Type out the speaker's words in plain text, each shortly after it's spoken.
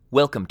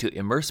Welcome to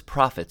Immerse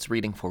Prophets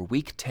reading for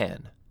Week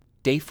 10,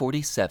 Day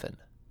 47.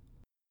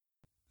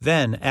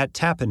 Then, at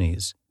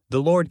Tahpanhes,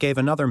 the Lord gave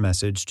another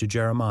message to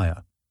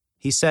Jeremiah.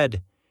 He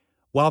said,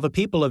 "While the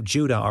people of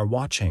Judah are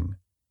watching,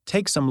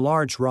 take some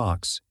large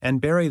rocks and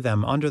bury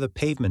them under the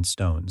pavement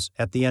stones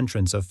at the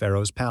entrance of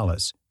Pharaoh's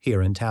palace,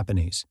 here in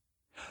Tahpanhes.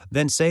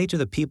 Then say to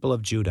the people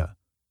of Judah,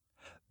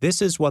 'This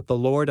is what the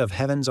Lord of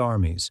heaven's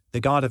armies, the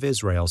God of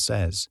Israel,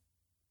 says.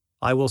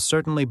 I will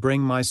certainly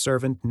bring my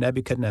servant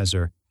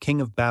Nebuchadnezzar, king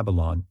of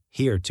Babylon,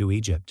 here to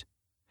Egypt.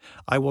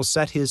 I will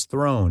set his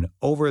throne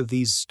over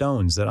these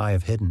stones that I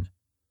have hidden.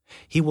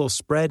 He will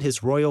spread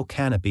his royal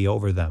canopy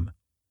over them.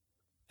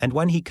 And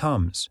when he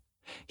comes,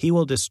 he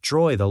will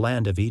destroy the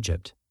land of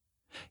Egypt.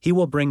 He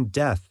will bring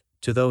death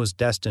to those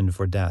destined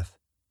for death,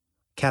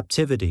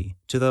 captivity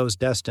to those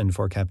destined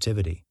for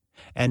captivity,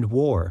 and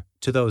war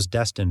to those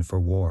destined for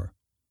war.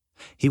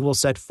 He will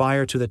set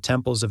fire to the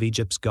temples of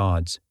Egypt's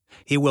gods.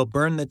 He will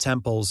burn the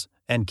temples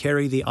and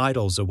carry the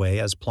idols away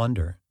as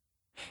plunder.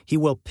 He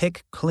will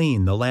pick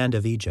clean the land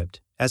of Egypt,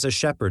 as a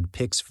shepherd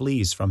picks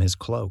fleas from his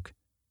cloak.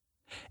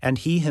 And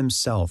he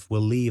himself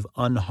will leave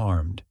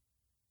unharmed.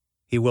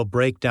 He will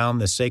break down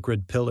the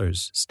sacred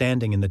pillars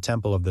standing in the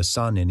temple of the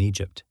sun in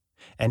Egypt,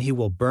 and he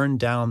will burn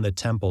down the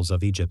temples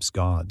of Egypt's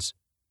gods."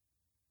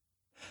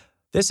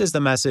 This is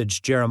the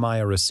message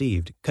Jeremiah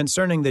received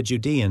concerning the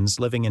Judeans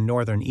living in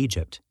northern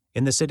Egypt,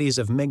 in the cities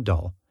of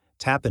Migdol,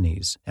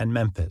 Tahpanhes, and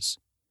Memphis,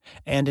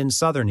 and in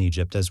southern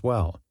Egypt as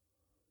well.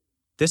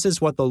 This is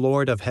what the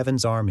Lord of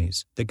heaven's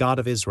armies, the God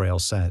of Israel,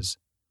 says.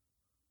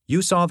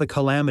 You saw the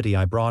calamity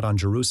I brought on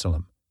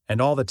Jerusalem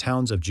and all the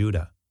towns of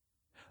Judah.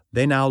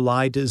 They now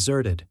lie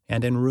deserted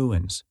and in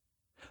ruins.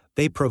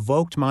 They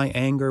provoked my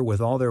anger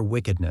with all their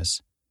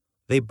wickedness.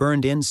 They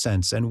burned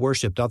incense and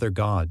worshipped other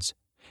gods,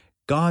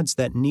 gods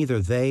that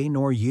neither they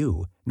nor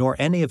you nor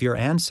any of your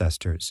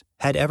ancestors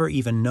had ever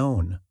even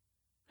known.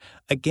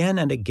 Again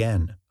and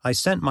again I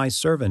sent my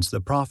servants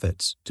the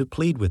prophets to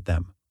plead with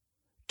them.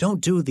 Don't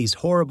do these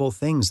horrible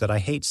things that I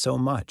hate so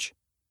much.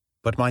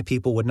 But my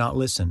people would not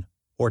listen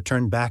or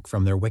turn back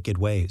from their wicked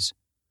ways.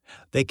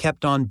 They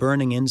kept on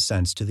burning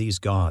incense to these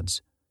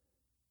gods.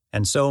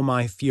 And so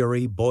my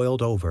fury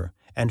boiled over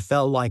and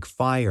fell like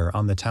fire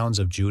on the towns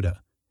of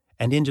Judah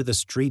and into the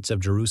streets of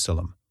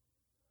Jerusalem.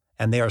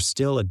 And they are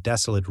still a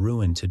desolate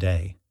ruin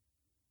today.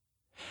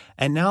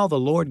 And now the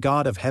Lord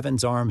God of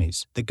heaven's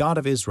armies, the God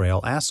of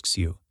Israel, asks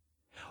you,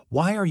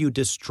 why are you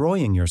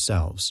destroying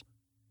yourselves?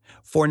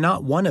 For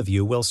not one of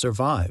you will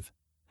survive,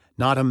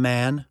 not a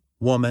man,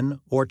 woman,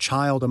 or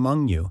child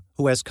among you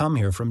who has come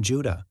here from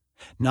Judah,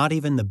 not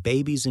even the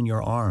babies in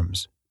your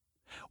arms.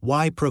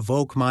 Why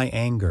provoke my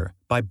anger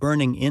by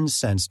burning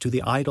incense to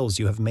the idols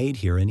you have made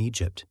here in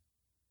Egypt?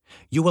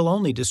 You will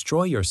only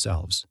destroy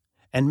yourselves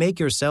and make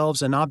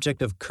yourselves an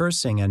object of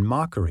cursing and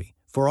mockery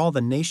for all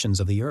the nations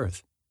of the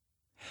earth.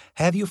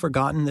 Have you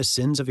forgotten the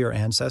sins of your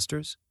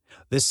ancestors,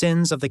 the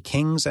sins of the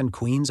kings and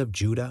queens of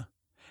Judah,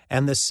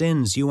 and the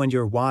sins you and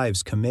your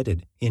wives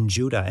committed in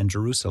Judah and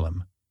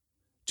Jerusalem?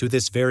 To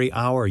this very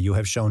hour you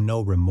have shown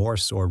no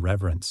remorse or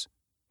reverence.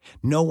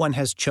 No one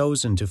has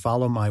chosen to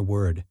follow my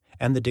word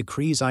and the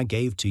decrees I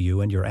gave to you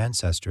and your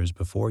ancestors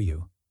before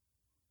you.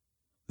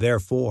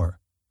 Therefore,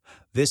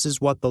 this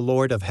is what the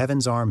Lord of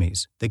heaven's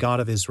armies, the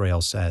God of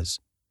Israel, says.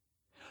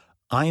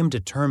 I am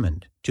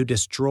determined to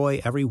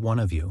destroy every one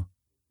of you.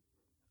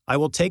 I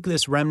will take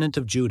this remnant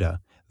of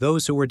Judah,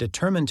 those who were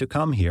determined to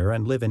come here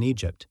and live in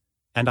Egypt,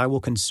 and I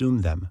will consume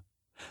them.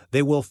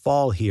 They will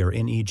fall here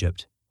in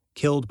Egypt,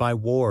 killed by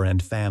war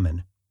and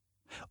famine.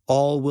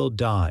 All will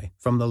die,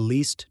 from the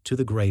least to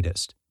the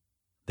greatest.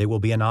 They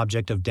will be an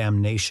object of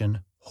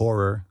damnation,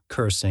 horror,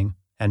 cursing,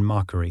 and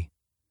mockery.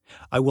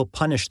 I will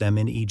punish them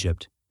in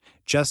Egypt,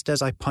 just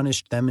as I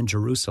punished them in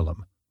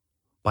Jerusalem,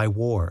 by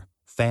war,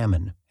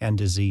 famine, and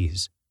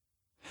disease.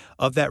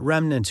 Of that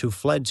remnant who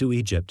fled to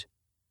Egypt,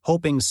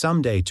 hoping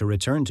someday to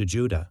return to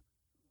Judah,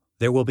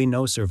 there will be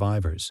no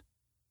survivors.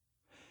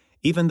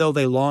 Even though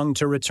they long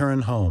to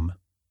return home,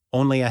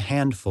 only a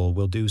handful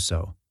will do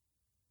so.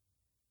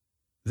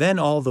 Then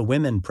all the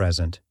women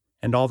present,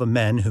 and all the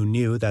men who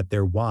knew that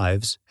their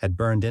wives had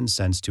burned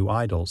incense to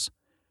idols,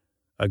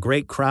 a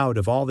great crowd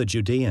of all the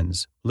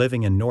Judeans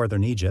living in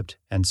northern Egypt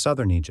and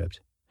southern Egypt,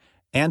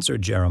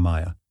 answered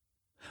Jeremiah,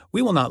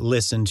 "We will not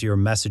listen to your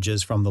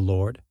messages from the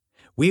Lord.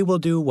 We will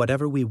do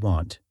whatever we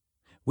want.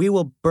 We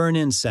will burn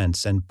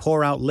incense and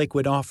pour out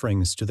liquid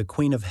offerings to the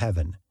Queen of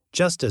Heaven,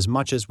 just as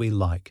much as we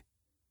like,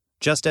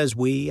 just as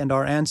we and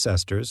our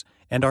ancestors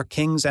and our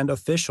kings and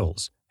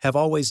officials have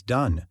always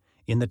done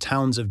in the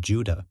towns of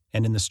Judah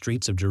and in the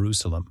streets of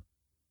Jerusalem.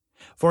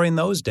 For in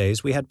those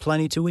days we had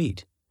plenty to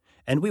eat,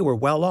 and we were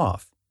well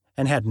off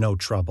and had no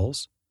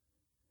troubles.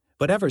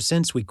 But ever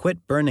since we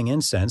quit burning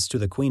incense to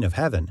the Queen of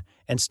Heaven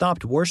and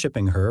stopped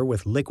worshiping her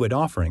with liquid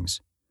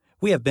offerings,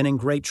 we have been in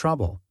great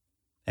trouble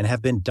and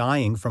have been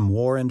dying from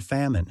war and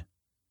famine."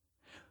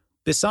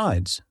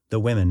 Besides,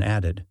 the women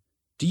added,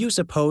 "Do you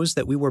suppose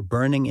that we were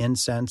burning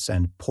incense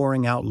and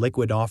pouring out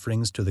liquid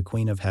offerings to the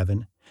Queen of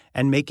Heaven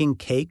and making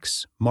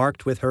cakes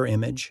marked with her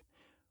image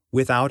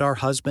without our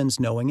husbands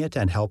knowing it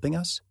and helping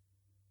us?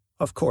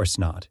 Of course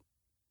not.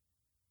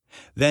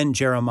 Then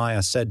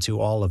Jeremiah said to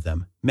all of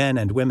them, men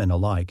and women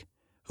alike,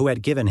 who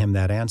had given him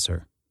that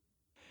answer,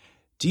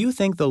 "Do you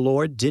think the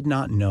Lord did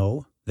not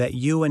know that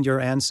you and your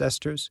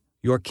ancestors,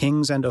 your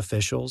kings and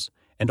officials,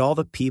 and all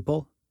the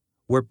people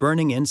were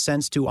burning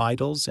incense to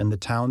idols in the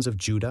towns of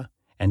Judah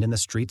and in the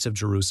streets of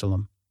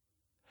Jerusalem?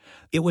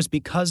 It was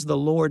because the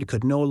Lord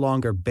could no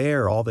longer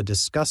bear all the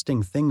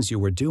disgusting things you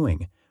were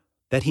doing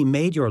that he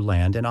made your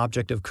land an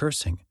object of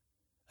cursing,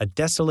 a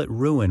desolate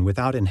ruin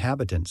without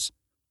inhabitants,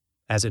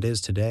 as it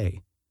is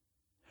today.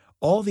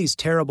 All these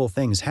terrible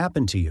things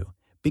happened to you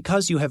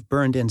because you have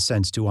burned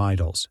incense to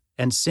idols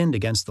and sinned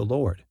against the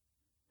Lord.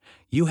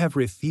 You have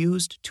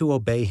refused to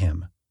obey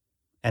him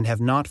and have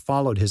not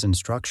followed his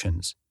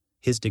instructions,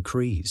 his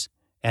decrees,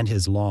 and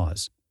his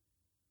laws."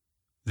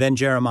 Then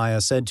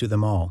Jeremiah said to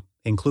them all,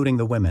 including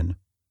the women,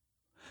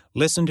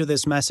 "Listen to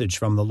this message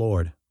from the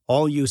Lord,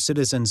 all you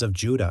citizens of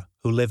Judah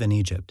who live in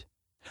Egypt.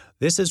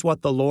 This is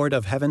what the Lord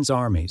of heaven's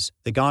armies,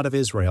 the God of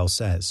Israel,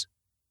 says.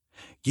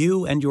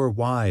 You and your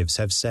wives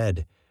have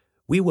said,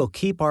 'We will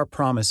keep our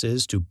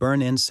promises to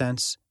burn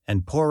incense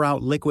and pour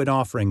out liquid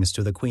offerings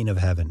to the Queen of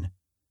Heaven.'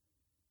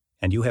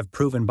 And you have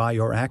proven by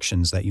your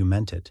actions that you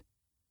meant it.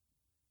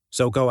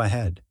 So go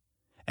ahead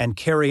and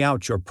carry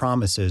out your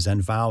promises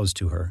and vows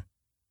to her.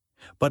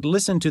 But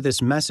listen to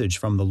this message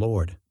from the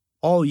Lord,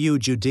 all you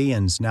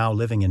Judeans now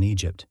living in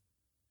Egypt.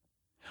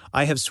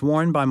 I have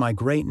sworn by my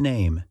great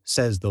name,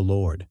 says the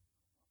Lord,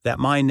 that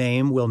my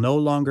name will no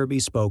longer be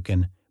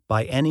spoken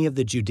by any of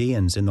the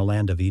Judeans in the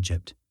land of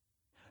Egypt.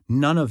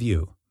 None of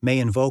you may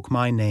invoke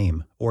my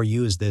name or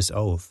use this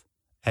oath,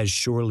 as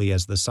surely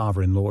as the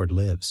sovereign Lord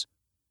lives.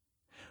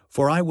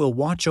 For I will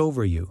watch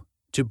over you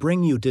to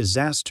bring you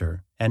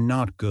disaster and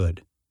not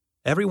good.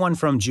 Everyone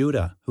from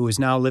Judah who is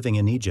now living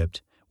in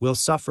Egypt will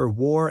suffer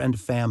war and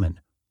famine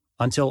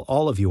until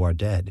all of you are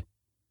dead.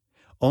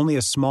 Only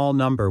a small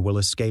number will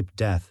escape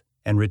death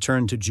and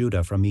return to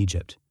Judah from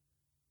Egypt.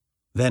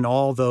 Then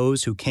all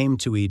those who came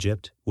to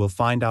Egypt will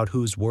find out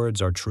whose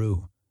words are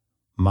true,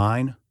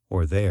 mine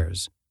or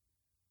theirs.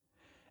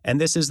 And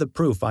this is the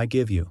proof I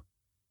give you,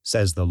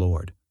 says the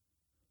Lord,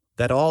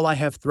 that all I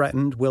have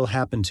threatened will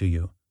happen to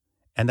you,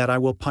 and that I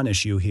will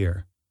punish you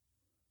here.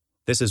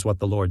 This is what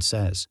the Lord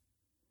says.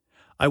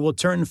 I will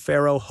turn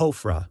Pharaoh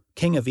Hophra,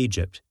 king of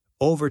Egypt,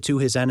 over to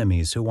his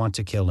enemies who want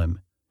to kill him,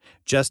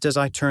 just as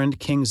I turned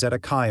King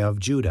Zedekiah of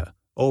Judah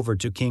over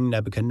to King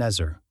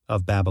Nebuchadnezzar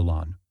of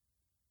Babylon."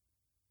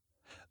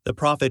 The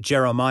prophet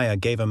Jeremiah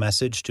gave a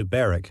message to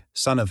Baruch,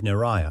 son of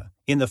Neriah,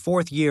 in the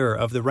 4th year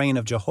of the reign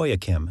of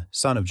Jehoiakim,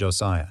 son of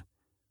Josiah,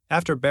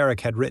 after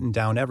Baruch had written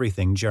down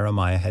everything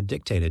Jeremiah had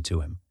dictated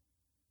to him.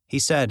 He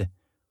said,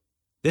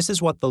 "This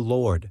is what the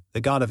Lord,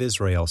 the God of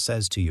Israel,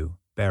 says to you,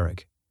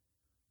 Baruch.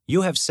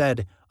 You have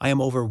said, 'I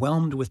am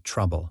overwhelmed with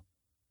trouble.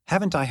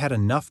 Haven't I had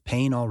enough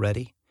pain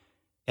already?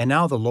 And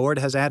now the Lord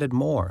has added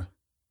more.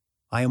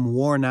 I am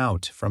worn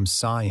out from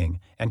sighing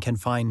and can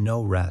find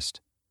no rest.'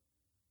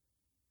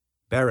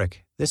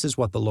 Baruch, this is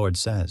what the Lord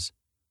says.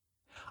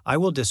 I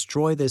will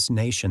destroy this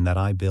nation that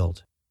I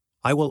built.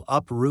 I will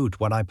uproot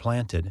what I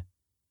planted.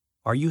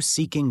 Are you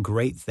seeking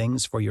great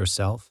things for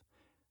yourself?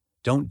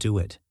 Don't do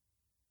it.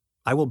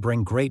 I will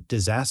bring great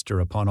disaster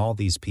upon all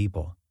these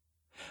people.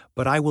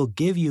 But I will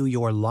give you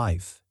your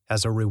life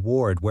as a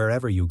reward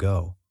wherever you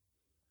go.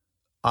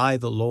 I,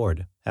 the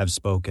Lord, have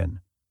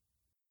spoken."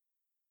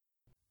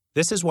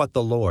 This is what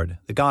the Lord,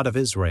 the God of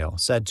Israel,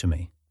 said to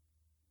me.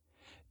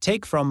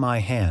 "Take from my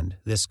hand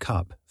this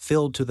cup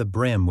filled to the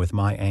brim with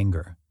my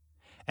anger,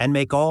 and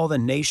make all the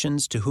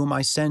nations to whom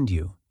I send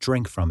you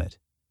drink from it.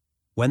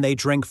 When they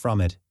drink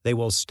from it, they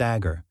will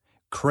stagger,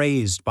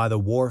 crazed by the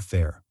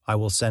warfare I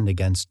will send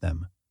against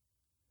them."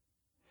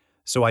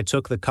 So I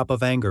took the cup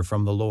of anger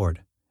from the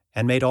Lord,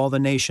 and made all the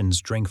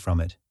nations drink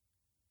from it,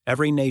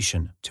 every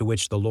nation to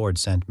which the Lord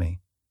sent me.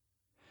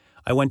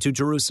 I went to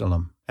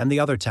Jerusalem and the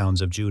other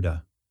towns of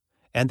Judah,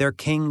 and their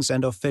kings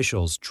and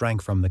officials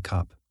drank from the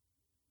cup.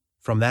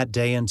 From that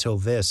day until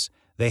this,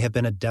 they have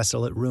been a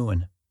desolate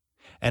ruin,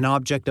 an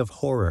object of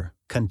horror,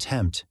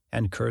 contempt,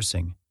 and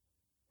cursing.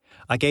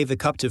 I gave the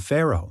cup to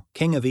Pharaoh,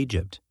 king of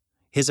Egypt,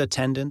 his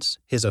attendants,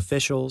 his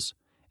officials,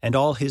 and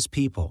all his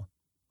people,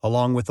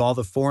 along with all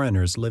the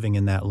foreigners living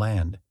in that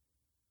land.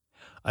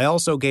 I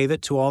also gave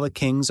it to all the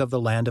kings of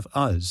the land of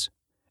Uz,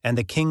 and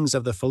the kings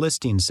of the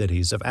Philistine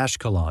cities of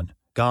Ashkelon,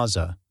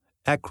 Gaza,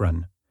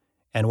 Ekron,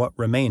 and what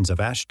remains of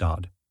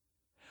Ashdod.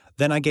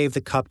 Then I gave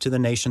the cup to the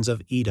nations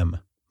of Edom,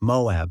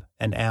 Moab,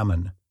 and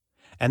Ammon,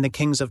 and the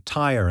kings of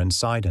Tyre and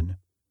Sidon,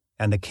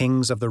 and the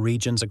kings of the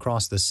regions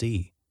across the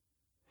sea.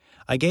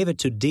 I gave it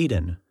to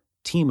Dedan,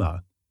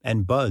 Tema,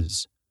 and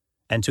Buz,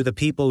 and to the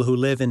people who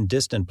live in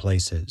distant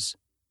places.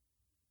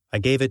 I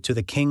gave it to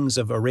the kings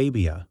of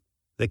Arabia,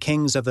 the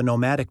kings of the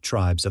nomadic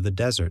tribes of the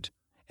desert,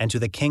 and to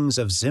the kings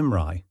of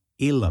Zimri,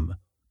 Elam,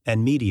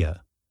 and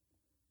Media.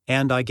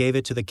 And I gave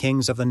it to the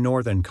kings of the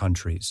northern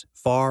countries,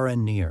 far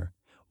and near,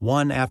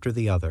 one after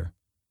the other,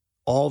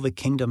 all the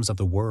kingdoms of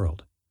the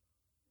world.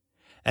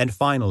 And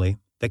finally,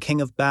 the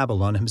king of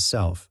Babylon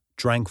himself,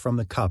 drank from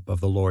the cup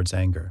of the Lord's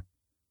anger.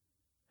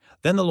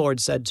 Then the Lord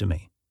said to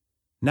me,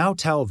 "Now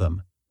tell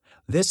them,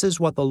 this is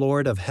what the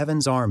Lord of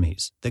heaven's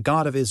armies, the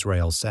God of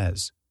Israel,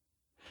 says.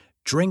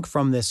 Drink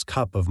from this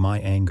cup of my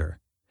anger.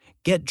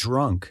 Get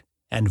drunk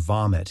and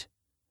vomit.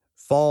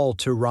 Fall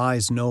to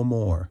rise no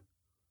more,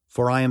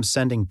 for I am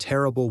sending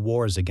terrible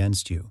wars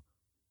against you.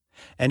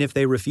 And if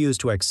they refuse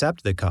to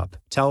accept the cup,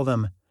 tell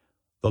them,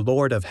 the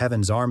Lord of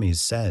heaven's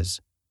armies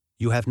says,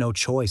 you have no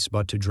choice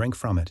but to drink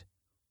from it.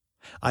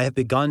 I have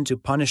begun to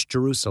punish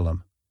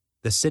Jerusalem,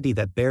 the city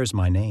that bears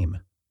my name.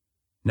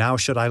 Now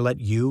should I let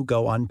you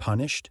go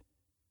unpunished?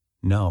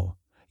 No,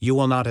 you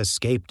will not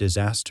escape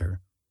disaster.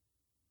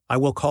 I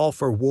will call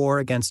for war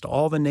against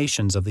all the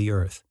nations of the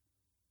earth.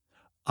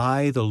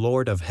 I, the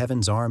Lord of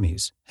heaven's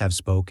armies, have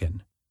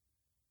spoken.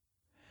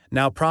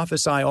 Now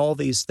prophesy all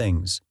these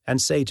things,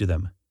 and say to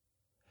them,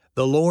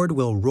 the Lord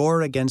will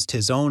roar against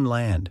his own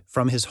land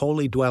from his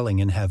holy dwelling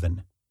in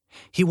heaven.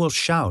 He will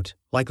shout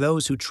like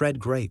those who tread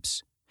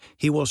grapes.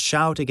 He will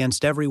shout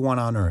against everyone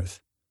on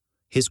earth.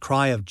 His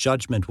cry of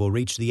judgment will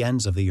reach the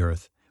ends of the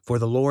earth, for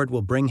the Lord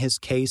will bring his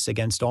case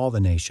against all the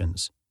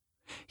nations.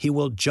 He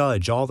will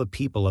judge all the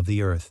people of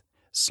the earth,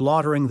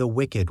 slaughtering the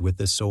wicked with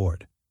the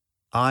sword.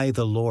 I,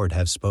 the Lord,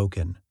 have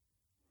spoken.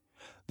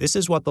 This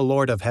is what the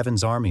Lord of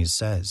heaven's armies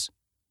says.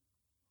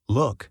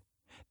 Look,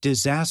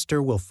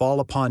 disaster will fall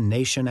upon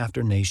nation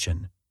after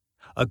nation.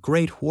 A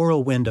great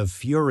whirlwind of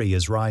fury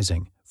is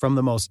rising from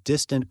the most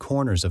distant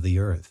corners of the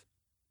earth.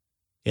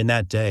 In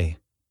that day,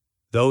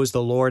 those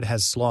the Lord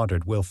has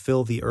slaughtered will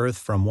fill the earth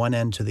from one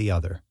end to the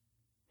other.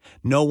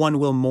 No one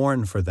will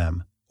mourn for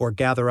them or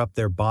gather up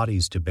their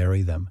bodies to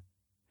bury them.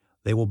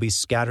 They will be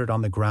scattered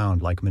on the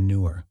ground like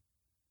manure.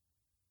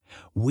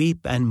 Weep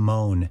and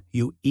moan,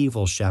 you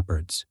evil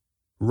shepherds.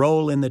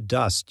 Roll in the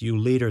dust, you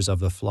leaders of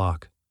the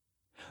flock.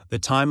 The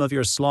time of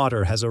your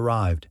slaughter has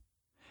arrived.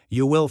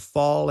 You will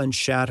fall and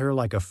shatter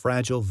like a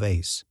fragile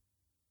vase.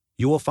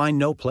 You will find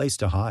no place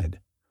to hide.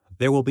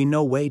 There will be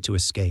no way to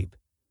escape.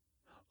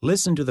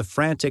 Listen to the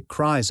frantic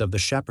cries of the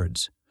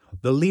shepherds.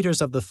 The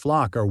leaders of the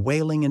flock are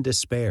wailing in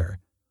despair,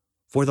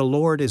 for the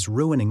Lord is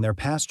ruining their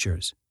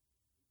pastures.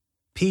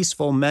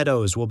 Peaceful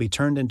meadows will be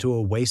turned into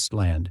a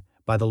wasteland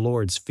by the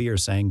Lord's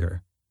fierce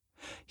anger.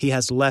 He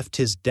has left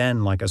his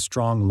den like a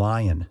strong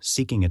lion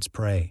seeking its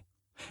prey,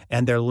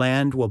 and their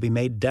land will be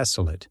made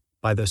desolate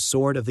by the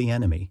sword of the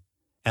enemy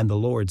and the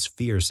Lord's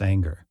fierce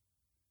anger.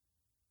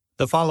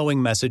 The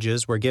following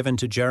messages were given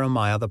to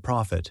Jeremiah the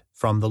prophet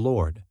from the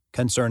Lord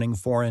concerning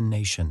foreign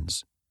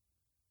nations.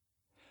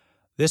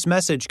 This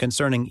message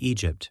concerning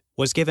Egypt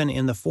was given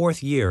in the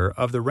 4th year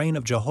of the reign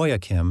of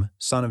Jehoiakim,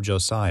 son of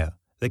Josiah,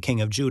 the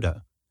king of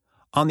Judah,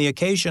 on the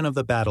occasion of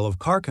the battle of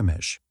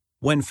Carchemish,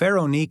 when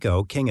Pharaoh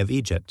Necho, king of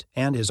Egypt,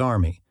 and his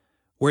army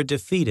were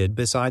defeated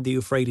beside the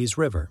Euphrates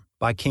River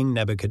by King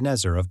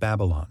Nebuchadnezzar of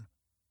Babylon.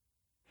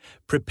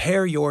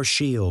 Prepare your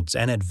shields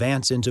and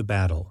advance into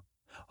battle.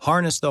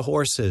 Harness the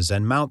horses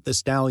and mount the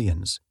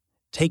stallions.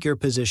 Take your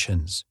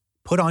positions.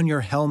 Put on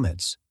your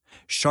helmets.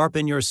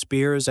 Sharpen your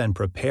spears and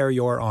prepare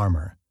your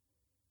armor.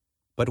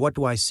 But what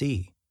do I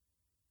see?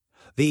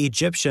 The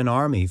Egyptian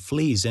army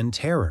flees in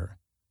terror.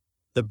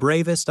 The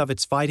bravest of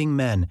its fighting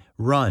men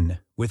run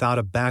without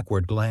a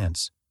backward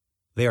glance.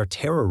 They are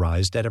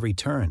terrorized at every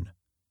turn,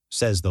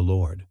 says the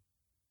Lord.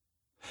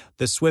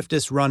 The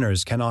swiftest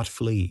runners cannot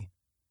flee.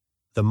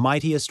 The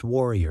mightiest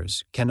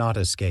warriors cannot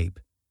escape.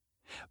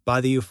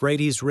 By the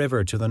Euphrates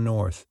River to the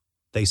north,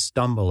 they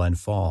stumble and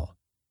fall.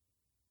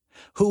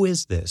 Who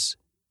is this,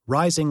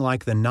 rising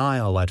like the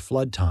Nile at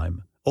flood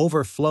time,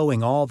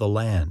 overflowing all the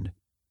land?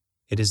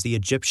 It is the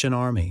Egyptian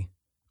army,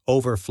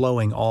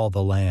 overflowing all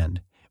the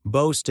land,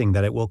 boasting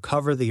that it will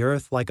cover the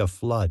earth like a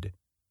flood,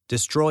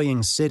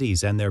 destroying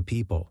cities and their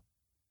people.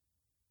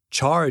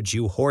 Charge,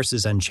 you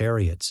horses and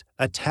chariots!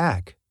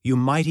 Attack, you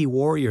mighty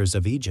warriors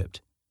of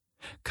Egypt!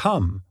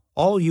 Come,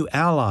 all you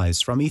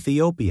allies from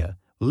Ethiopia,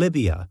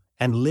 Libya,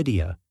 and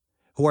Lydia,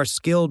 who are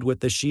skilled with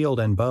the shield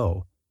and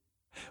bow.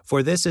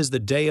 For this is the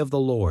day of the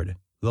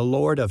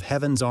Lord of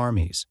heaven's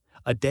armies,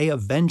 a day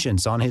of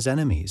vengeance on his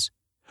enemies.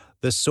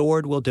 The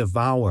sword will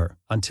devour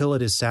until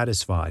it is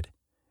satisfied,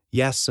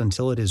 yes,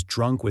 until it is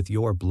drunk with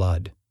your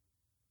blood.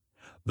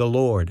 The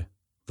Lord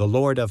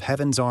of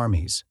heaven's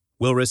armies,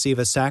 will receive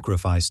a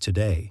sacrifice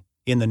today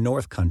in the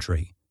north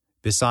country,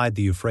 beside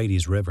the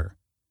Euphrates River.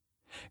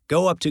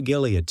 Go up to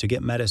Gilead to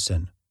get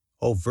medicine,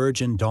 O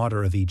virgin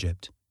daughter of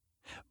Egypt.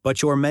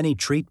 But your many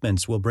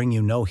treatments will bring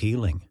you no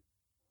healing.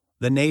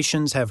 The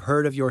nations have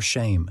heard of your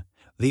shame.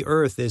 The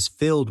earth is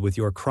filled with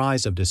your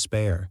cries of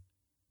despair.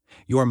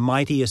 Your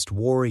mightiest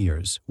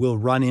warriors will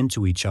run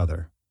into each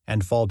other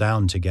and fall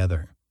down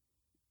together.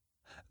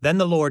 Then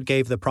the Lord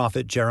gave the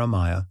prophet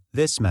Jeremiah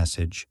this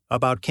message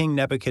about King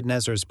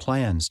Nebuchadnezzar's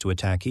plans to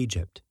attack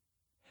Egypt.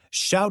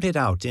 Shout it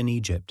out in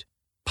Egypt.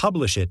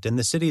 Publish it in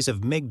the cities of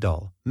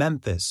Migdol,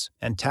 Memphis,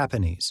 and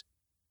Tahpanhes.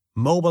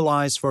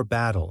 Mobilize for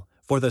battle,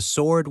 for the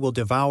sword will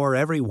devour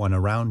everyone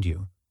around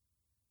you.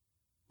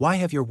 Why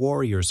have your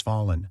warriors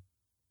fallen?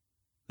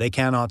 They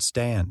cannot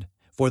stand,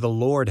 for the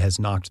Lord has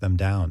knocked them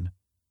down.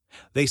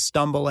 They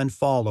stumble and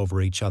fall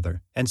over each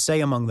other, and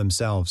say among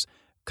themselves,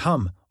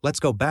 "Come, let's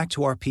go back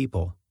to our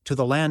people, to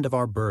the land of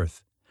our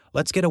birth.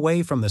 Let's get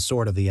away from the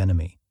sword of the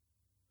enemy."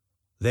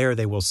 There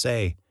they will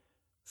say,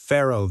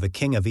 "Pharaoh, the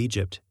king of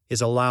Egypt,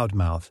 is a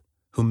loudmouth,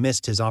 who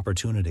missed his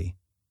opportunity.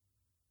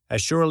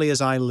 As surely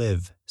as I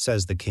live,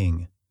 says the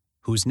king,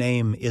 whose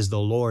name is the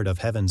Lord of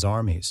heaven's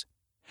armies,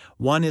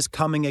 one is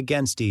coming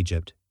against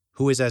Egypt,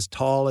 who is as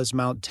tall as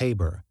Mount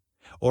Tabor,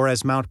 or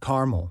as Mount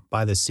Carmel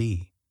by the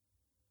sea.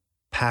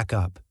 Pack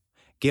up,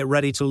 get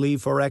ready to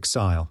leave for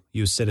exile,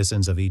 you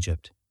citizens of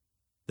Egypt.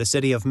 The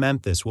city of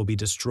Memphis will be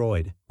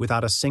destroyed,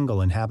 without a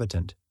single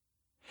inhabitant.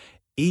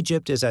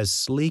 Egypt is as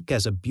sleek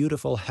as a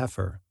beautiful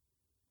heifer,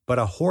 but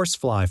a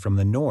horsefly from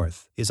the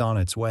north is on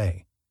its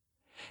way.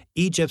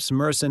 Egypt's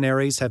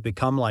mercenaries have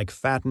become like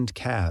fattened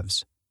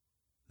calves.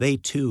 They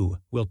too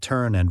will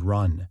turn and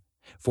run,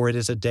 for it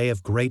is a day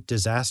of great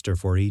disaster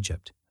for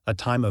Egypt, a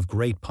time of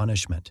great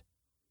punishment.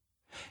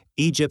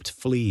 Egypt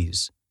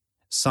flees,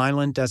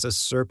 silent as a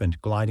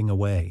serpent gliding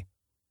away.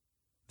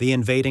 The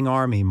invading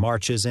army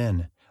marches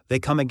in. They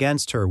come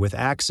against her with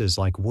axes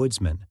like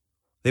woodsmen.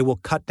 They will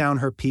cut down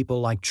her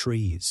people like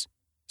trees,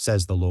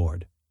 says the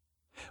Lord,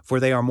 for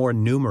they are more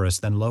numerous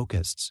than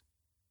locusts.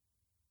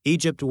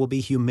 Egypt will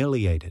be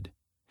humiliated.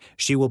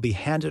 She will be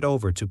handed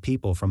over to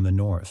people from the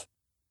north.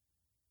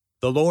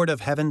 The Lord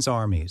of heaven's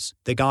armies,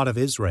 the God of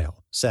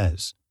Israel,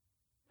 says,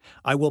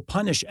 I will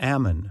punish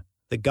Ammon,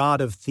 the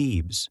god of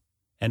Thebes,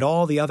 and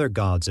all the other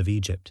gods of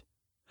Egypt.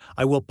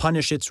 I will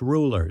punish its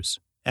rulers,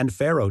 and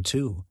Pharaoh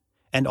too,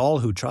 and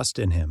all who trust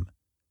in him.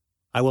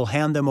 I will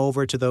hand them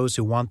over to those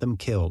who want them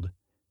killed,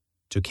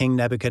 to King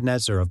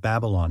Nebuchadnezzar of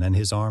Babylon and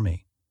his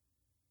army.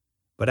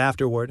 But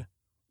afterward,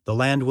 the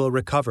land will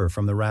recover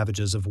from the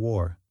ravages of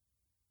war.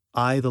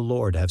 I, the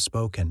Lord, have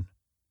spoken.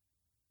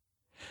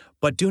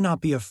 But do not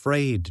be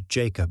afraid,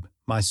 Jacob,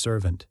 my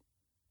servant.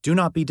 Do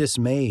not be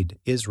dismayed,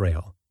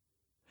 Israel.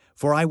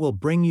 For I will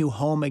bring you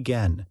home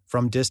again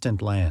from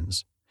distant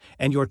lands,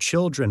 and your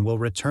children will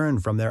return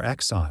from their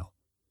exile.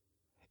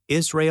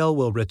 Israel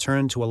will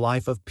return to a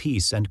life of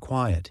peace and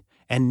quiet,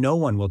 and no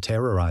one will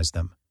terrorize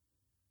them.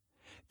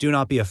 Do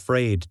not be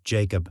afraid,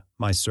 Jacob,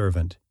 my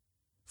servant,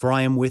 for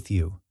I am with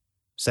you,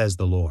 says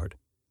the Lord.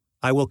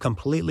 I will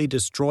completely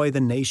destroy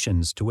the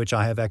nations to which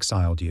I have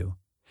exiled you,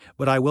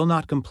 but I will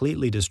not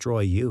completely destroy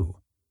you.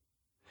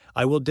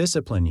 I will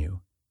discipline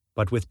you,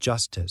 but with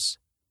justice.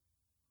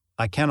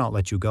 I cannot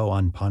let you go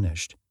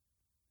unpunished.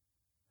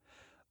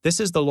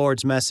 This is the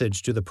Lord's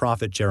message to the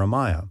prophet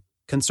Jeremiah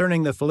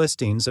concerning the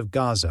Philistines of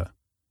Gaza,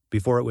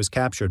 before it was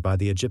captured by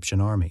the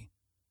Egyptian army.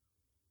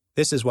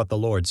 This is what the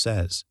Lord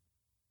says.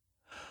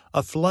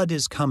 A flood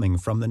is coming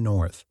from the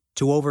north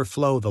to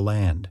overflow the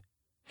land.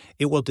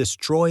 It will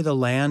destroy the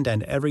land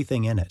and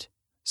everything in it,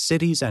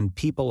 cities and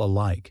people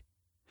alike.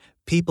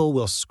 People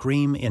will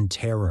scream in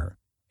terror,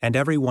 and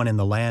everyone in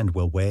the land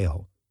will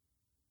wail.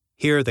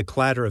 Hear the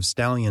clatter of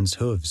stallions'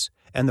 hooves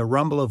and the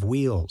rumble of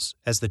wheels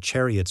as the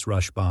chariots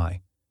rush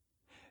by.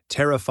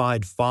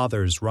 Terrified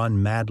fathers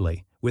run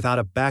madly, without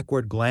a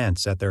backward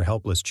glance at their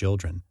helpless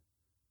children.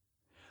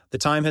 The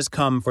time has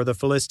come for the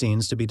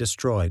Philistines to be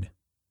destroyed,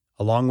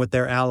 along with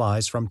their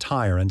allies from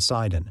Tyre and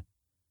Sidon.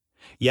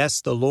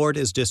 Yes, the Lord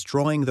is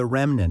destroying the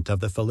remnant of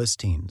the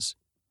Philistines,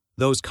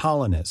 those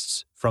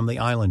colonists from the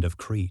island of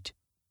Crete.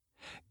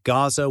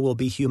 Gaza will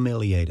be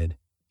humiliated,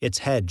 its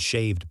head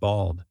shaved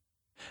bald.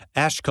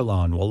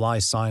 Ashkelon will lie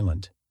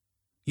silent.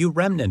 You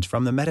remnant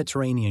from the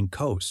Mediterranean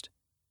coast,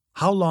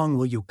 how long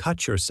will you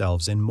cut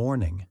yourselves in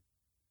mourning?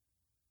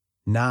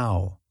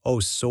 Now, O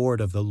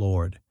sword of the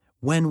Lord,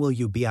 when will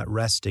you be at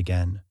rest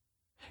again?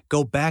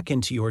 Go back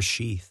into your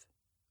sheath.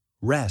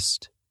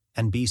 Rest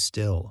and be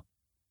still.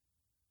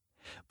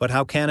 But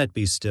how can it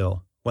be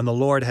still when the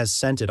Lord has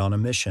sent it on a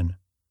mission?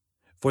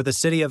 For the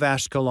city of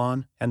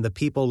Ashkelon and the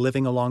people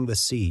living along the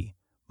sea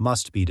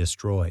must be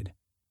destroyed.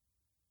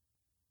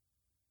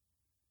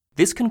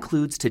 This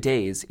concludes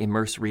today's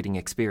Immerse reading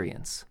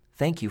experience.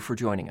 Thank you for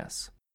joining us.